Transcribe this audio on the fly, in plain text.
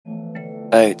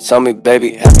Hey, tell me,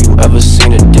 baby, have you ever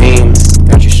seen a demon?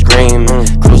 Got you screaming,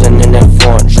 cruising in that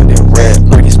foreign, dripping red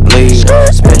like it's bleed.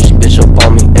 Spanish bitch up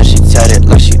on me and she tatted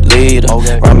like she lead.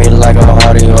 Ride me like a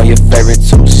Hardy on your favorite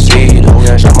two-seater.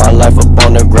 Shut my life up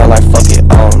on the ground like fuck it,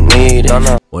 I don't need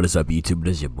it. What is up, YouTube?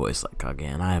 This is your boy Slike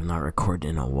again. I have not recorded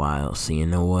in a while, so you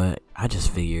know what? I just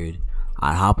figured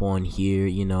I'd hop on here,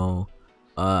 you know.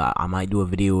 I might do a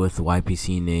video with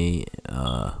YPC Nate,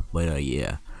 but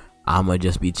yeah, I'ma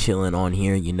just be chilling on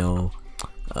here, you know.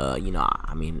 I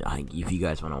mean, if you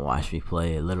guys want to watch me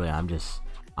play, literally, I'm just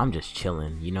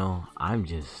chilling, you know. I'm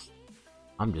just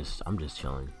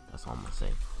chilling. That's all I'm gonna say.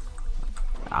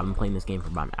 I've been playing this game for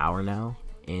about an hour now,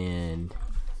 and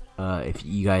if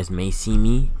you guys may see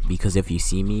me, because if you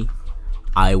see me,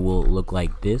 I will look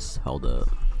like this. Hold up.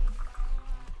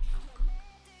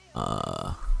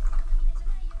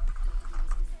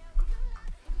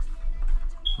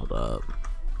 Hold up.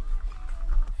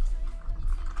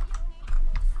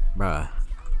 Bruh.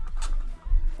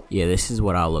 Yeah, this is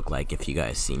what I'll look like if you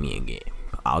guys see me in game.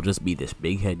 I'll just be this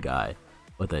big head guy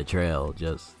with a trail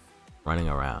just running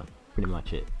around. Pretty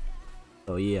much it.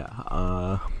 So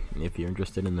yeah, if you're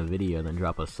interested in the video, then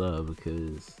drop a sub,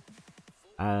 because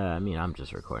I mean, I'm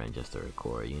just recording just to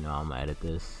record, you know. I'm gonna edit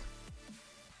this.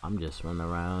 I'm just running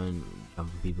around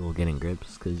jumping people, getting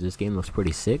grips, because this game looks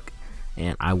pretty sick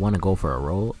and I want to go for a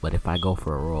role. But if I go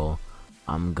for a role,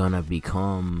 I'm gonna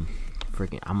become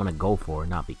I'm gonna go for,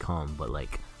 not become, but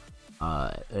like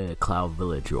a Cloud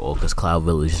Village role, because Cloud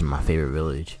Village is my favorite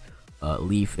village.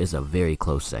 Leaf is a very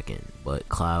close second, but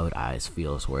Cloud I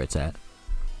feel is where it's at.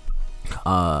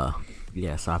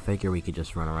 Yeah, so I figure we could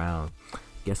just run around,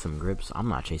 get some grips. I'm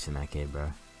not chasing that kid,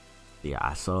 bro. Yeah,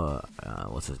 I saw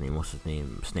what's his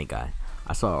name, Snake Guy.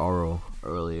 I saw Oro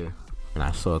earlier, and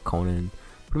I saw Conan.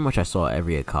 Pretty much I saw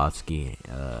every Akatsuki,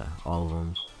 all of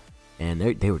them, and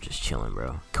they were just chilling,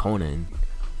 bro. Conan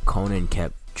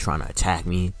kept trying to attack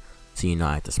me, so you know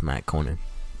I had to smack Conan.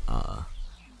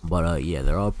 But yeah,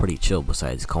 they're all pretty chill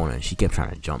besides Conan. She kept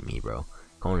trying to jump me, bro.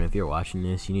 Conan, if you're watching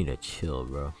this, you need to chill,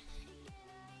 bro.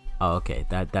 Oh, okay,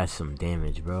 that's some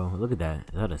damage, bro. Look at that.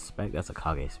 Is that a spec? That's a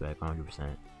Kage spec,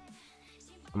 100%.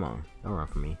 Come on, don't run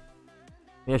from me.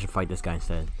 Maybe I should fight this guy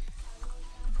instead.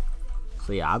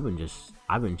 So yeah, I've been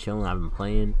chilling, I've been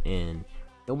playing, and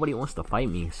nobody wants to fight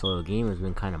me, so the game has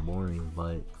been kind of boring.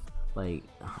 But like,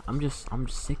 I'm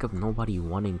sick of nobody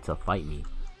wanting to fight me.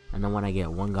 And then when I get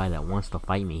one guy that wants to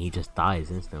fight me, he just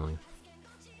dies instantly.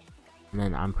 And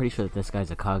then I'm pretty sure that this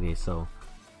guy's a Kage, so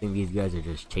I think these guys are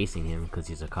just chasing him because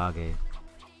he's a Kage.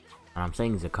 And I'm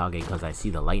saying he's a Kage because I see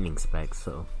the lightning specs,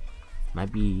 so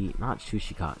might be not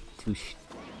Tsushika.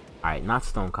 Alright, not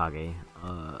Stone Kage.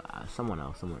 Someone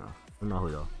else. I don't know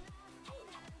who though.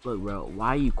 Look, bro, why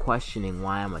are you questioning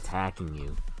why I'm attacking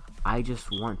you? I just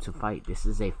want to fight. This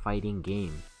is a fighting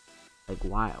game. Like,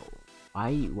 why are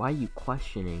you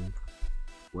questioning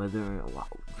whether,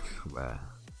 bruh.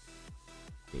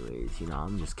 Anyways, you know,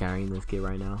 I'm just carrying this kid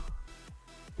right now.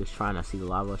 Just trying to see the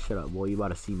lava. Shut up, boy. You about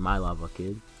to see my lava,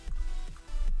 kid.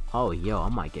 Oh, yo, I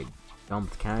might get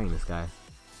dumped carrying this guy.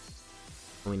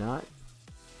 Can we not?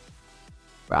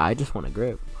 Bruh, I just want a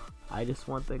grip. I just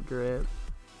want the grip.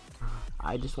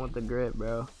 I just want the grip,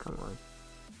 bro. Come on.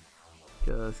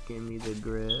 Just give me the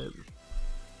grip.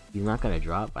 He's not gonna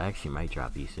drop. I actually might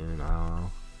drop you soon. I don't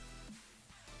know.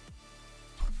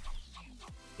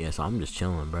 Yeah, so I'm just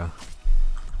chilling, bro.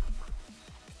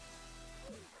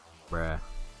 Bruh.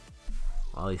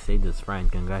 Well, he saved his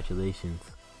friend. Congratulations.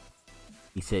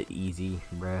 He said easy,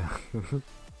 bruh.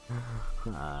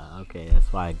 Okay,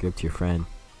 that's why I gripped your friend.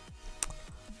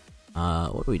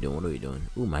 What are we doing?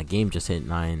 Ooh, my game just hit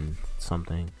 9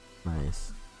 something.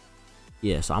 Nice.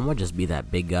 Yeah, so I'm gonna just be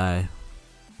that big guy,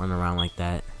 run around like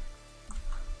that,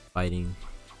 fighting.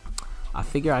 I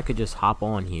figure I could just hop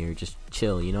on here, just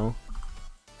chill, you know.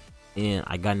 And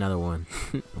I got another one.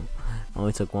 I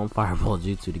only took one fireball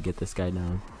jutsu to get this guy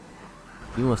down.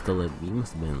 You must have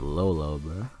been low,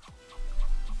 bro.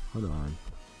 Hold on.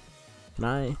 Can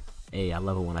I? Hey, I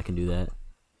love it when I can do that.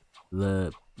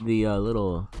 The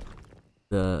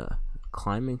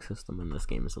climbing system in this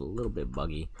game is a little bit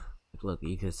buggy. Like, look,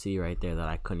 you can see right there that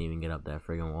I couldn't even get up that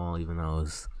friggin' wall, even though it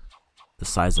was the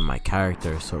size of my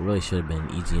character, so it really should have been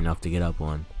easy enough to get up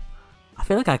on. I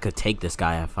feel like I could take this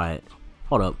guy if I...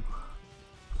 Hold up.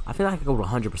 I feel like I could go to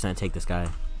 100% take this guy.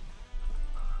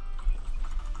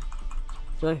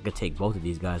 I feel like I could take both of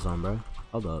these guys on, bro.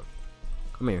 Hold up.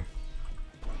 Come here.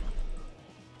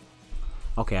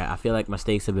 Okay, I feel like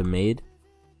mistakes have been made.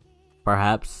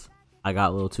 Perhaps I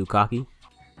got a little too cocky.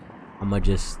 I'm gonna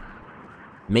just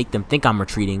make them think I'm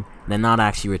retreating, then not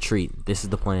actually retreat. This is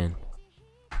the plan.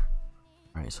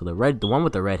 Alright, so the one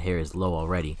with the red hair is low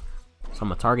already. So I'm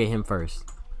gonna target him first.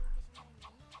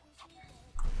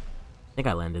 I think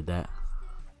I landed that.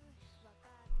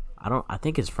 I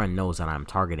think his friend knows that I'm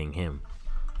targeting him.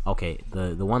 Okay,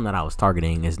 the one that I was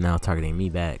targeting is now targeting me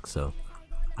back, so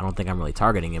I don't think I'm really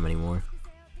targeting him anymore.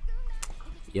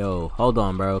 Yo, hold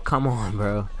on, bro. Come on,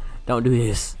 bro. Don't do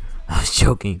this. I was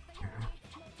joking.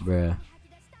 Bruh.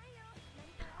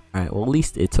 Alright, well, at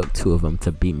least it took 2 of them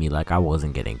to beat me, like I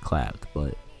wasn't getting clapped,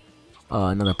 but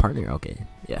another partner? Okay,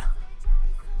 yeah.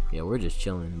 Yeah, we're just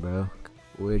chilling, bro.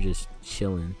 We're just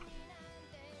chilling.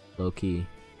 Low key.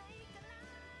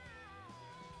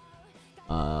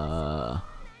 Why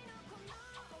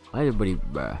everybody,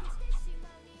 bruh?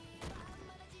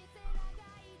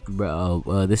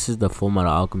 Bro, this is the Full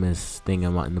Metal Alchemist thing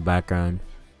I'm in the background.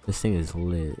 This thing is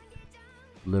lit.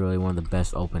 Literally one of the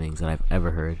best openings that I've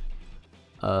ever heard.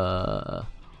 Who are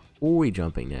we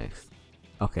jumping next?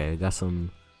 Okay, we got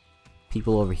some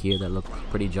people over here that look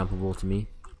pretty jumpable to me.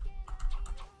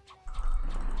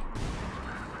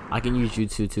 I can use you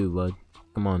too, bud.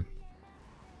 Come on.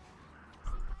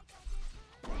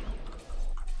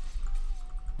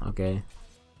 Okay.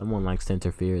 Someone likes to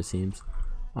interfere, it seems.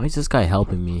 Why is this guy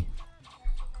helping me?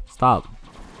 Stop.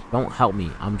 Don't help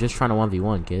me. I'm just trying to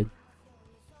 1v1, kid.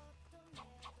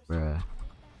 Bruh.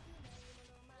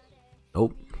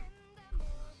 Nope.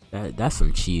 That's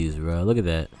some cheese, bro. Look at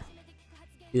that.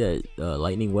 See that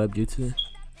lightning web jutsu?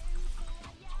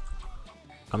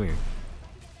 Come here.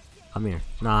 Come here.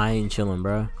 Nah, I ain't chilling,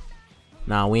 bro.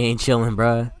 Nah, we ain't chilling,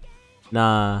 bro.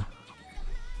 Nah.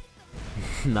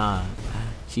 Nah.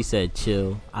 She said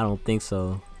chill. I don't think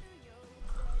so.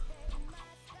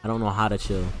 I don't know how to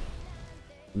chill.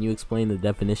 Can you explain the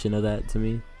definition of that to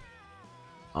me?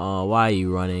 Why are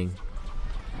you running?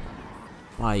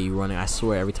 Why are you running? I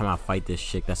swear every time I fight this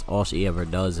chick, that's all she ever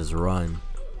does is run.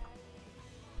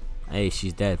 Hey,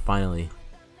 she's dead, finally.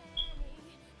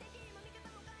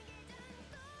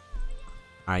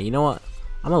 Alright, you know what?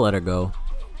 I'm gonna let her go.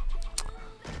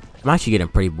 I'm actually getting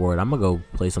pretty bored. I'm gonna go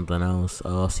play something else.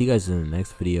 I'll see you guys in the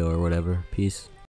next video or whatever. Peace.